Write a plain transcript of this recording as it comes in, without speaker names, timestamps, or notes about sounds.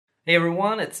Hey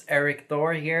everyone, it's Erik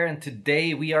Thor here, and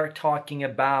today we're talking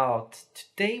about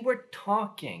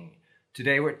ENFP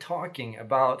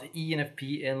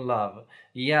in love.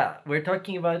 Yeah, we're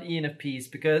talking about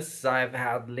ENFPs because I've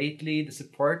had lately the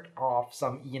support of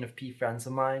some ENFP friends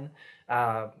of mine.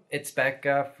 It's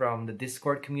Becca from the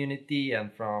Discord community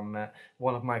and from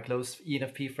one of my close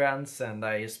ENFP friends, and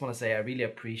I just want to say I really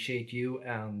appreciate you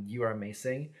and you are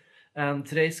amazing. And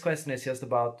today's question is just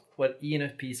about what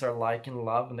ENFPs are like in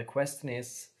love. And the question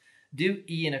is, do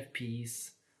ENFPs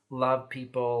love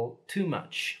people too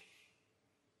much?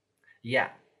 Yeah.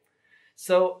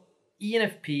 So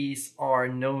ENFPs are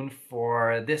known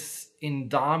for this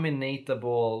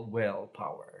indominatable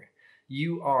willpower.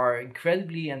 You are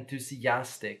incredibly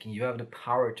enthusiastic and you have the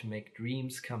power to make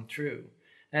dreams come true.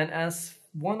 And as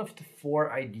one of the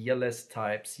four idealist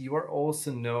types, you are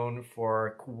also known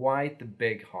for quite a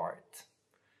big heart.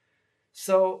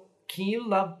 So, can you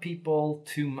love people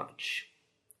too much?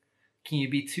 Can you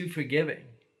be too forgiving?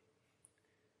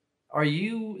 Are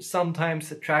you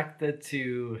sometimes attracted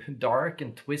to dark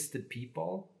and twisted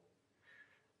people?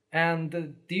 And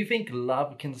do you think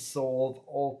love can solve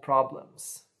all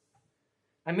problems?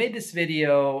 I made this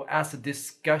video as a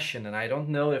discussion and I don't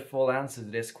know the full answer to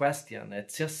this question.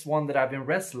 It's just one that I've been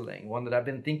wrestling, one that I've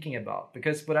been thinking about.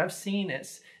 Because what I've seen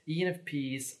is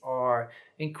ENFPs are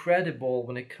incredible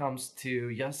when it comes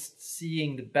to just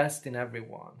seeing the best in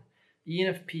everyone.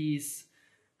 ENFPs,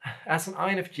 as an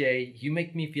INFJ, you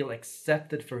make me feel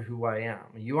accepted for who I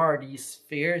am. You are these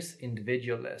fierce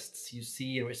individualists. You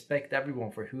see and respect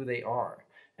everyone for who they are.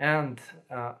 And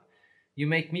you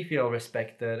make me feel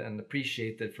respected and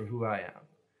appreciated for who I am.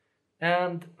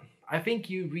 And I think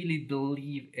you really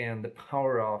believe in the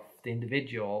power of the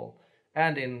individual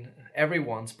and in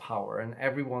everyone's power and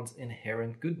everyone's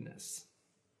inherent goodness.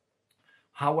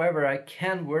 However, I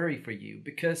can worry for you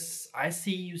because I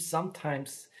see you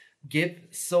sometimes give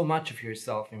so much of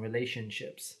yourself in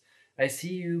relationships. I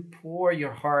see you pour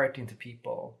your heart into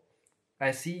people.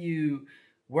 I see you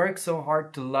work so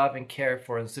hard to love and care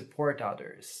for and support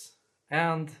others.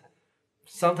 And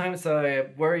sometimes I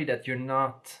worry that you're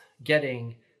not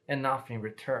getting enough in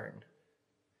return.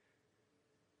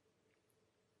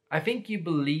 I think you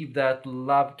believe that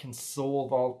love can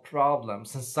solve all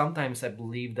problems, and sometimes I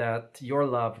believe that your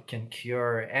love can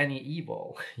cure any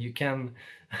evil. You can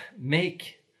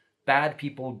make bad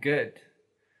people good.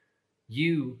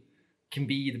 You can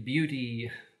be the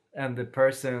beauty and the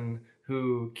person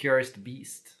who cures the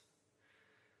beast.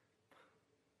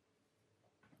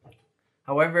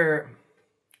 However,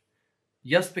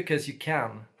 just because you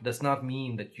can does not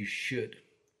mean that you should.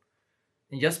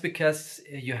 And just because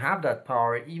you have that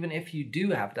power, even if you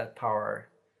do have that power,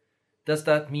 does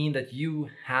that mean that you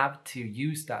have to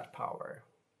use that power?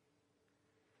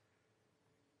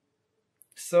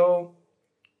 So,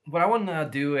 what I want to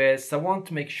do is I want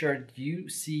to make sure that you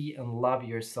see and love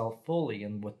yourself fully.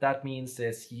 And what that means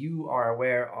is you are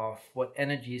aware of what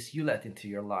energies you let into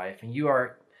your life, and you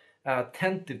are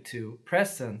attentive to,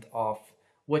 present of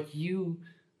what you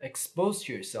expose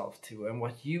yourself to and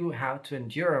what you have to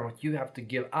endure and what you have to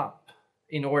give up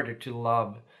in order to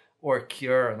love or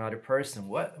cure another person.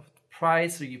 What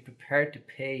price are you prepared to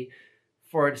pay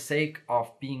for the sake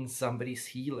of being somebody's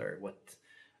healer?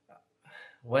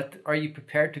 What are you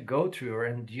prepared to go through or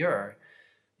endure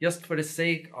just for the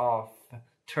sake of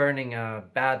turning a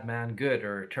bad man good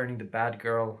or turning the bad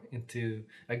girl into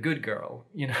a good girl,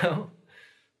 you know?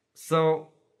 So,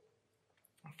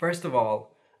 first of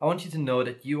all, I want you to know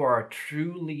that you are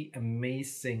truly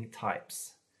amazing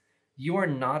types. You are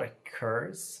not a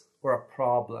curse or a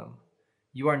problem.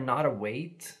 You are not a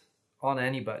weight on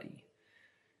anybody.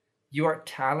 You are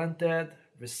talented,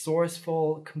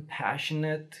 resourceful,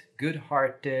 compassionate,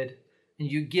 good-hearted,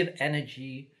 and you give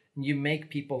energy and you make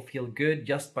people feel good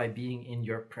just by being in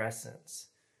your presence.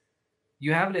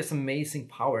 You have this amazing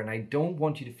power, and I don't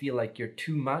want you to feel like you're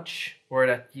too much or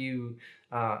that you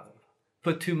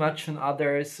put too much on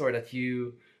others or that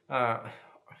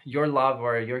your love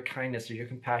or your kindness or your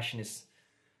compassion is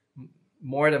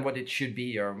more than what it should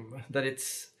be, or that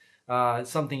it's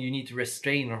something you need to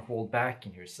restrain or hold back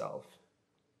in yourself.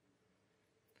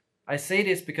 I say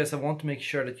this because I want to make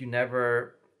sure that you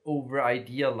never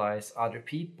over-idealize other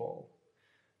people.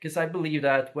 Because I believe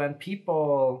that when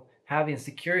people have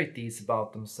insecurities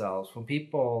about themselves, when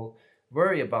people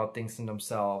worry about things in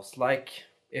themselves, like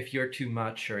if you're too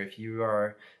much or if you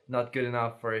are not good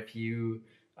enough or if you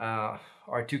are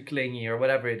too clingy or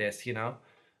whatever it is,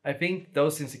 I think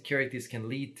those insecurities can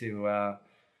lead to a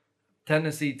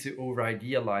tendency to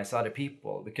over-idealize other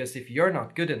people. Because if you're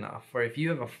not good enough or if you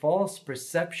have a false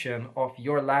perception of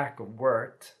your lack of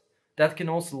worth, that can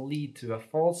also lead to a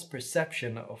false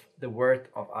perception of the worth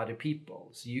of other people.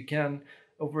 So you can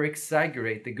over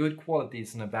exaggerate the good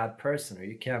qualities in a bad person, or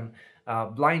you can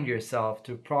blind yourself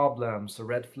to problems or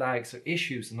red flags or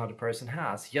issues another person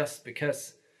has just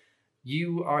because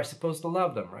you are supposed to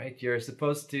love them, right? You're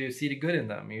supposed to see the good in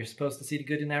them. You're supposed to see the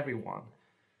good in everyone.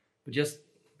 But just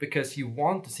because you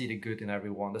want to see the good in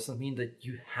everyone doesn't mean that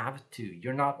you have to.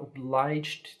 You're not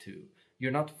obliged to.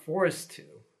 You're not forced to.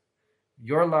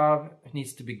 Your love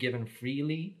needs to be given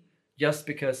freely just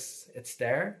because it's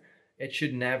there. It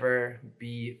should never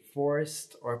be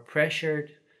forced or pressured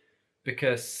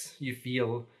because you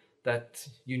feel that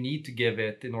you need to give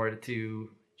it in order to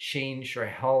change or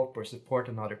help or support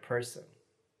another person.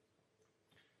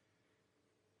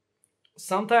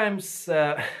 Sometimes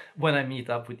when I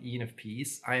meet up with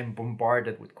ENFPs, I am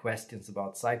bombarded with questions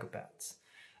about psychopaths.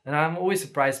 And I'm always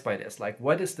surprised by this. Like,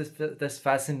 what is this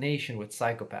fascination with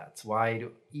psychopaths? Why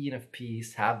do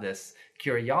ENFPs have this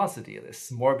curiosity,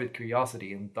 this morbid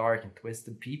curiosity in dark and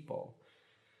twisted people?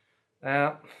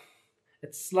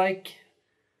 It's like,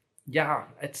 yeah,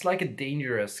 it's like a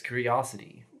dangerous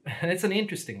curiosity. And it's an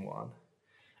interesting one.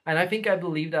 And I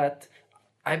believe that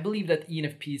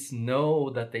ENFPs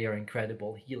know that they are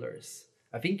incredible healers.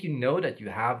 I think you know that you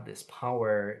have this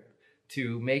power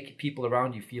to make people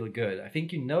around you feel good. I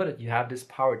think you know that you have this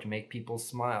power to make people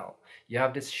smile. You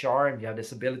have this charm, you have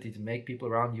this ability to make people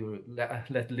around you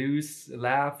let loose,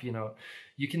 laugh, you know.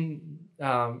 You can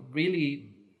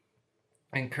really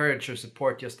encourage or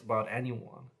support just about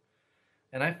anyone.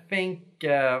 And I think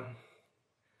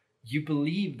you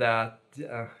believe that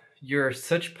you're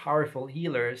such powerful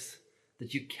healers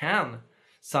that you can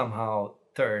somehow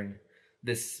turn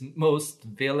this most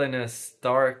villainous,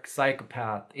 dark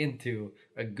psychopath into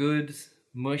a good,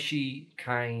 mushy,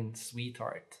 kind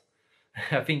sweetheart.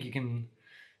 I think you can.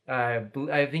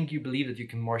 I think you believe that you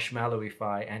can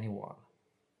marshmallowify anyone.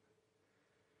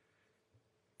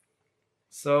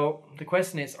 So the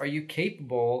question is: are you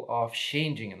capable of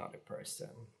changing another person?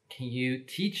 Can you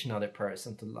teach another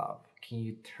person to love? Can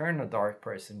you turn a dark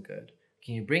person good?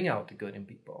 Can you bring out the good in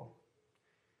people?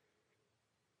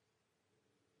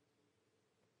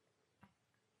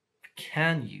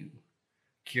 Can you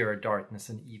cure darkness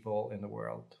and evil in the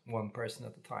world, one person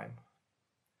at a time?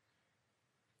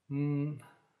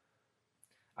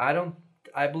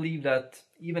 I believe that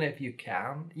even if you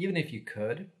can, even if you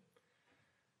could,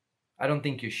 I don't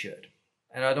think you should.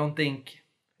 And I don't think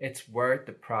it's worth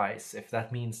the price if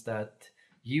that means that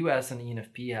you as an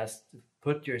ENFP has to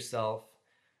put yourself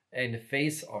in the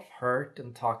face of hurt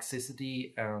and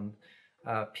toxicity and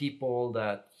people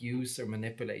that use or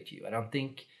manipulate you. I don't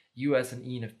think you as an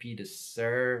ENFP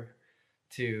deserve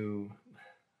to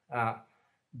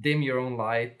dim your own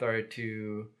light or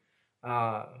to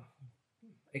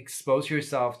expose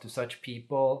yourself to such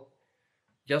people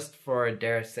just for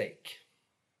their sake.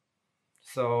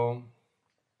 So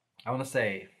I want to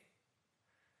say,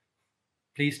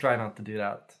 please try not to do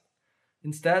that.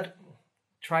 Instead,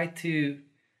 try to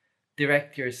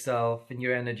direct yourself and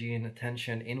your energy and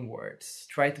attention inwards.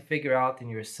 Try to figure out in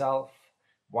yourself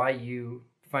why you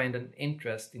find an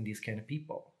interest in these kind of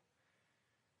people.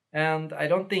 And I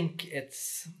don't think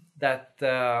it's that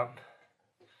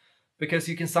because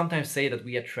you can sometimes say that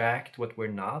we attract what we're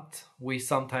not. We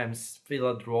sometimes feel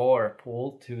a draw or a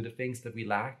pull to the things that we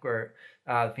lack or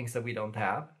things that we don't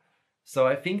have. So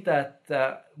I think that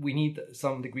we need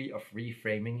some degree of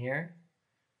reframing here.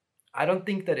 I don't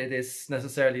think that it is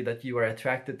necessarily that you are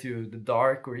attracted to the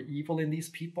dark or evil in these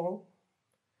people.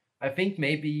 I think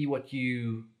maybe what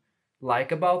you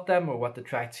like about them or what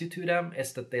attracts you to them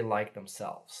is that they like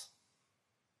themselves.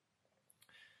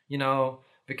 You know,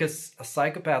 because a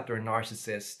psychopath or a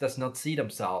narcissist does not see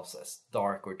themselves as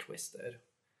dark or twisted.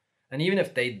 And even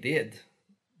if they did,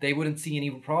 they wouldn't see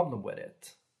any problem with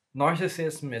it.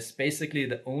 Narcissism is basically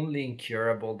the only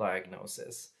incurable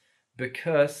diagnosis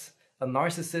because a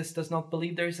narcissist does not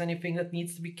believe there is anything that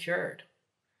needs to be cured.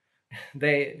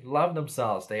 They love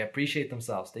themselves, they appreciate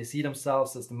themselves, they see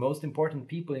themselves as the most important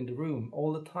people in the room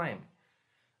all the time.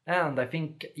 And I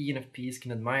think ENFPs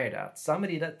can admire that.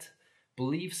 Somebody that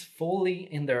believes fully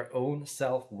in their own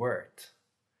self-worth.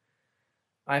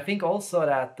 I think also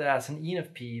that as an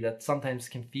ENFP that sometimes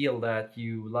can feel that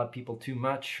you love people too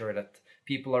much or that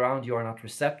people around you are not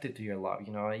receptive to your love.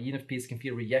 You know, ENFPs can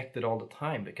feel rejected all the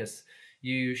time because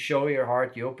you show your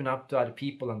heart, you open up to other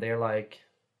people and they're like,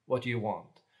 what do you want?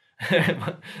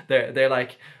 they're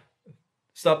like,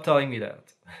 stop telling me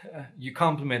that. You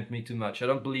compliment me too much. I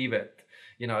don't believe it.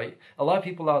 You know, a lot of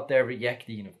people out there reject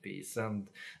ENFPs, and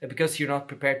because you're not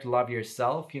prepared to love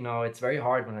yourself, you know, it's very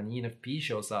hard when an ENFP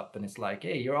shows up and it's like,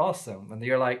 hey, you're awesome, and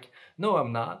you're like, no,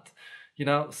 I'm not. You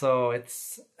know, so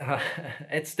it's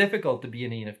difficult to be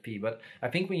an ENFP. But I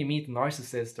think when you meet a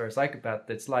narcissist or a psychopath,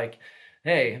 it's like,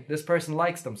 hey, this person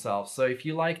likes themselves. So if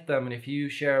you like them and if you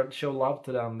show love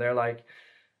to them, they're like,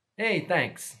 hey,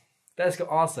 thanks. That's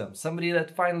awesome. Somebody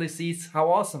that finally sees how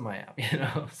awesome I am, you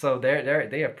know. So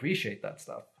they appreciate that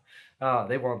stuff.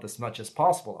 They want as much as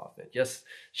possible of it. Just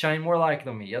shine more light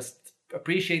on me. Just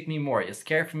appreciate me more. Just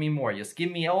care for me more. Just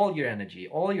give me all your energy,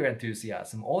 all your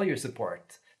enthusiasm, all your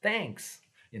support. Thanks,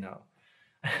 you know.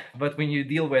 But when you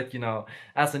deal with, you know,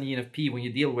 as an ENFP, when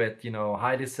you deal with, you know,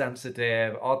 highly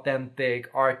sensitive, authentic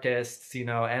artists, you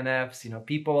know, NFs, you know,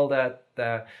 people that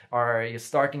are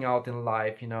starting out in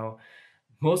life, you know,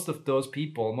 most of those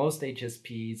people, most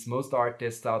HSPs, most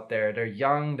artists out there, they're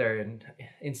young, they're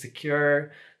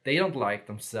insecure, they don't like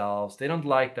themselves, they don't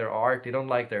like their art, they don't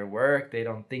like their work, they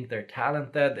don't think they're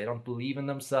talented, they don't believe in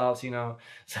themselves, you know.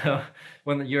 So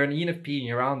when you're an ENFP and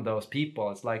you're around those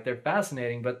people, it's like they're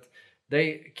fascinating, but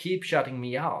they keep shutting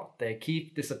me out. They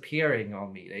keep disappearing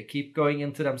on me. They keep going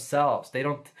into themselves. They're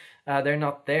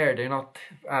not there. They're not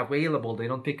available. They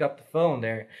don't pick up the phone.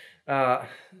 They're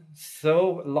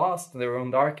so lost in their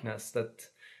own darkness that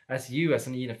as an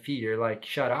ENFP, you're like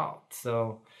shut out.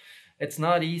 So it's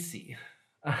not easy.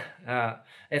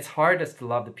 It's hardest to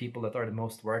love the people that are the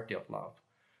most worthy of love,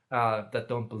 that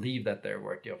don't believe that they're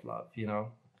worthy of love, you know.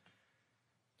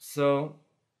 So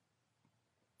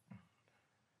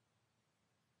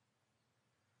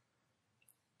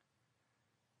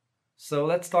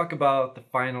let's talk about the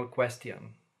final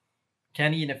question.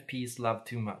 Can ENFPs love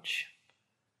too much?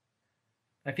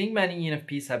 I think many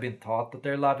ENFPs have been taught that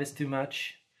their love is too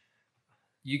much.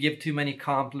 You give too many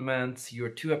compliments, you're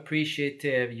too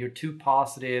appreciative, you're too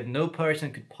positive, no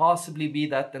person could possibly be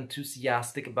that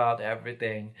enthusiastic about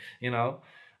everything, you know?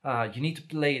 You need to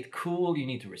play it cool, you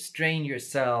need to restrain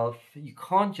yourself, you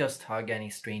can't just hug any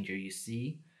stranger you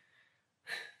see.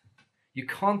 You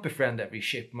can't befriend every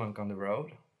chipmunk on the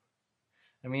road.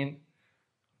 I mean,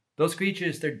 those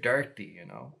creatures, they're dirty, you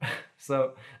know?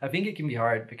 So I think it can be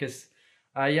hard because,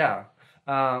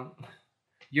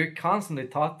 you're constantly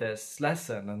taught this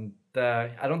lesson, and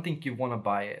I don't think you want to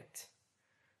buy it.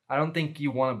 I don't think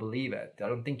you want to believe it. I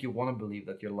don't think you want to believe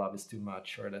that your love is too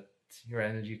much or that your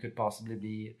energy could possibly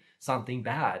be something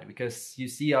bad, because you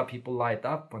see how people light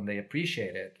up when they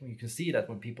appreciate it. You can see that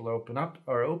when people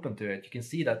are open to it. You can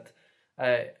see that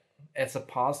it's a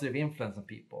positive influence on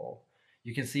people.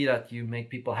 You can see that you make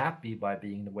people happy by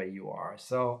being the way you are.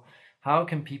 So how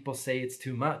can people say it's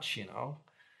too much, you know?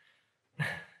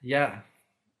 Yeah.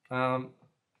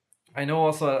 I know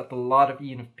also that a lot of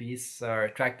ENFPs are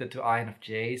attracted to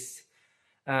INFJs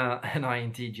and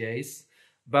INTJs.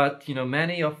 But, you know,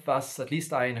 many of us, at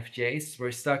least INFJs,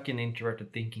 we're stuck in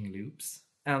introverted thinking loops.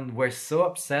 And we're so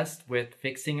obsessed with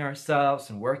fixing ourselves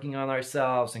and working on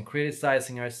ourselves and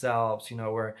criticizing ourselves. You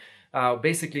know, we're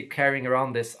basically carrying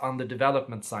around this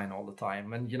underdevelopment sign all the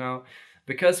time. And, you know,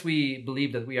 because we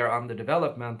believe that we are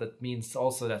underdevelopment, that means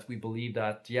also that we believe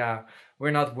that, yeah,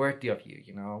 we're not worthy of you,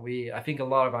 you know. I think a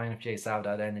lot of INFJs have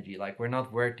that energy, like, we're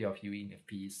not worthy of you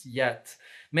ENFPs yet.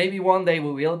 Maybe one day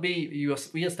we will be.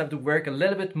 We just have to work a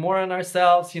little bit more on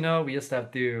ourselves, you know. We just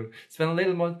have to spend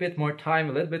a bit more time,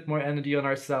 a little bit more energy on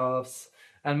ourselves.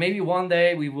 And maybe one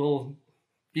day we will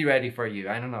be ready for you.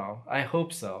 I don't know. I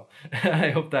hope so.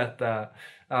 I hope that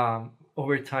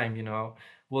over time, you know,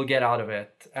 we'll get out of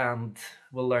it and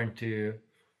we'll learn to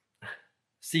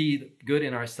see good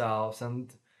in ourselves,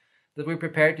 and that we're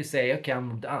prepared to say, okay,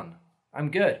 I'm done.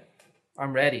 I'm good.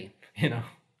 I'm ready. You know,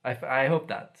 I hope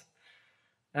that.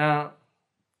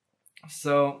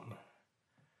 So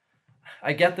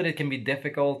I get that it can be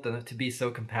difficult to be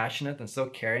so compassionate and so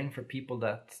caring for people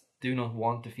that do not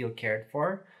want to feel cared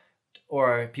for,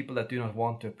 or people that do not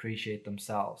want to appreciate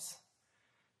themselves.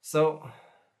 So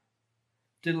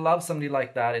to love somebody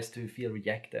like that is to feel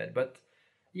rejected. But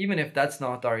even if that's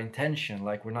not our intention,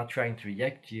 like, we're not trying to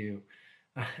reject you,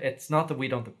 it's not that we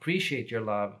don't appreciate your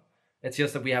love. It's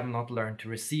just that we have not learned to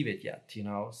receive it yet, you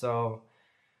know. So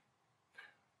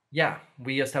yeah,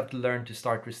 we just have to learn to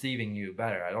start receiving you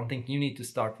better. I don't think you need to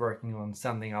start working on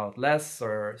sending out less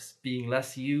or being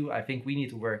less you. I think we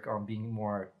need to work on being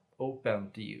more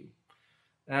open to you.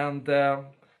 And the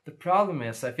problem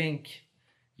is, I think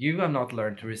you have not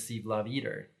learned to receive love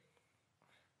either.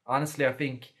 Honestly, I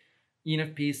think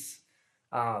ENFPs,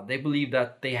 they believe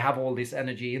that they have all this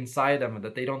energy inside them and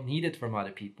that they don't need it from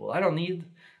other people. I don't need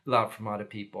love from other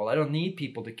people. I don't need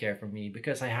people to care for me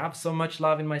because I have so much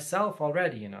love in myself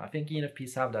already. I think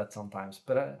ENFPs have that sometimes,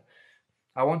 but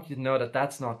I want you to know that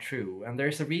that's not true. And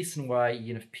there's a reason why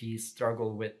ENFPs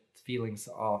struggle with feelings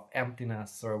of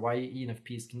emptiness, or why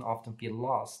ENFPs can often feel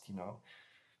lost,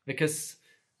 because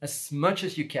as much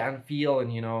as you can feel in,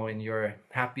 in your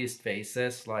happiest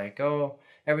phases, like, oh,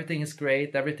 everything is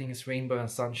great, everything is rainbow and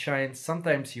sunshine,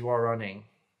 sometimes you are running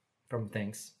from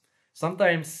things.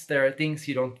 Sometimes there are things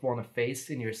you don't want to face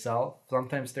in yourself.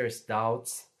 Sometimes there's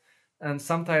doubts. And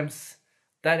sometimes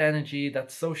that energy, that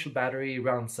social battery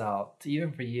runs out.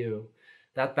 Even for you,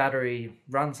 that battery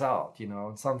runs out,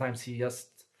 and sometimes you just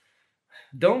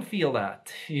don't feel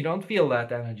that. You don't feel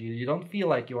that energy. You don't feel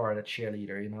like you are the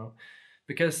cheerleader,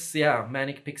 because yeah,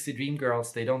 manic pixie dream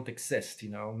girls, they don't exist.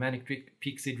 Manic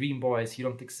pixie dream boys, you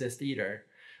don't exist either.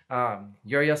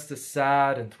 You're just as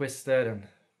sad and twisted and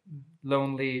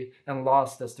lonely and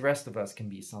lost as the rest of us can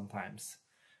be sometimes.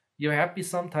 You're happy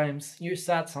sometimes, you're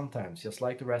sad sometimes, just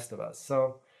like the rest of us.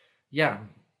 So yeah,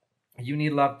 you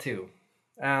need love too.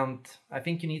 And I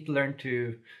think you need to learn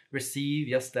to receive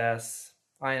just as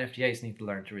INFJs need to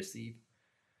learn to receive.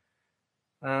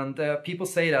 And people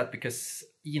say that because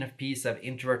ENFPs have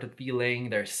introverted feeling,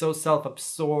 they're so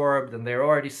self-absorbed and they're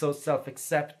already so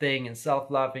self-accepting and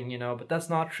self-loving, but that's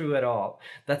not true at all.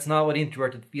 That's not what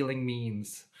introverted feeling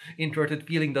means. Introverted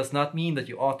feeling does not mean that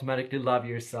you automatically love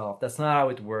yourself. That's not how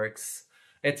it works.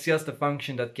 It's just a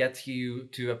function that gets you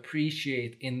to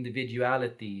appreciate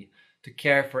individuality, to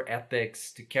care for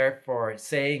ethics, to care for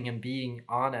saying and being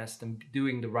honest and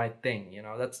doing the right thing.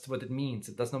 That's what it means.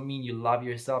 It does not mean you love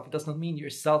yourself. It does not mean you're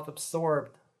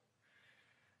self-absorbed.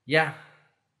 Yeah.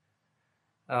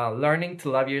 Learning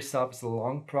to love yourself is a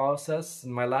long process.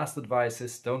 And my last advice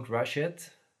is don't rush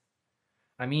it.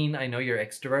 I mean, I know you're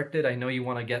extroverted. I know you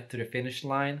want to get to the finish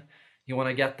line. You want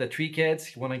to get the 3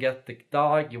 kids. You want to get the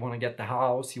dog. You want to get the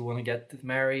house. You want to get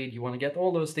married. You want to get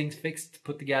all those things fixed,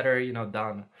 put together,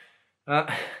 done.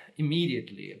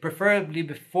 Immediately, preferably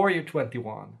before you're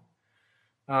 21.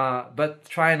 But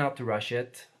try not to rush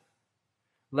it.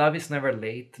 Love is never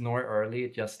late nor early,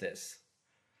 it just is.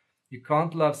 You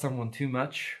can't love someone too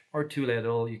much or too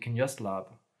little, you can just love.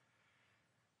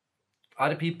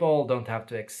 Other people don't have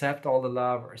to accept all the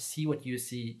love or see what you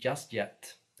see just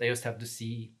yet. They just have to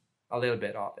see a little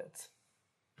bit of it.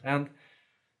 And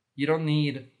you don't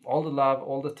need all the love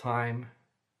all the time.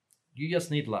 You just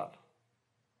need love.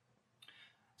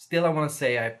 Still, I want to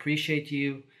say I appreciate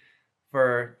you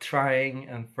for trying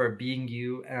and for being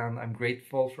you, and I'm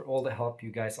grateful for all the help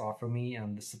you guys offer me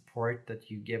and the support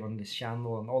that you give on this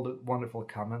channel and all the wonderful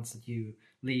comments that you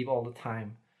leave all the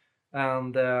time.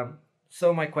 And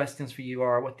so my questions for you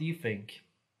are, what do you think?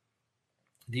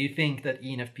 Do you think that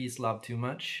ENFPs love too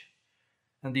much?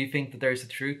 And do you think that there is a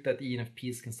truth that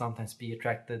ENFPs can sometimes be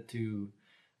attracted to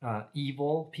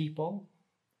evil people?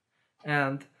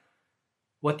 And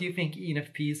what do you think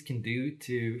ENFPs can do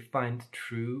to find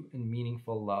true and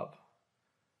meaningful love?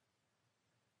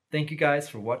 Thank you guys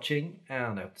for watching,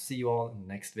 and I hope to see you all in the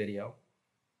next video.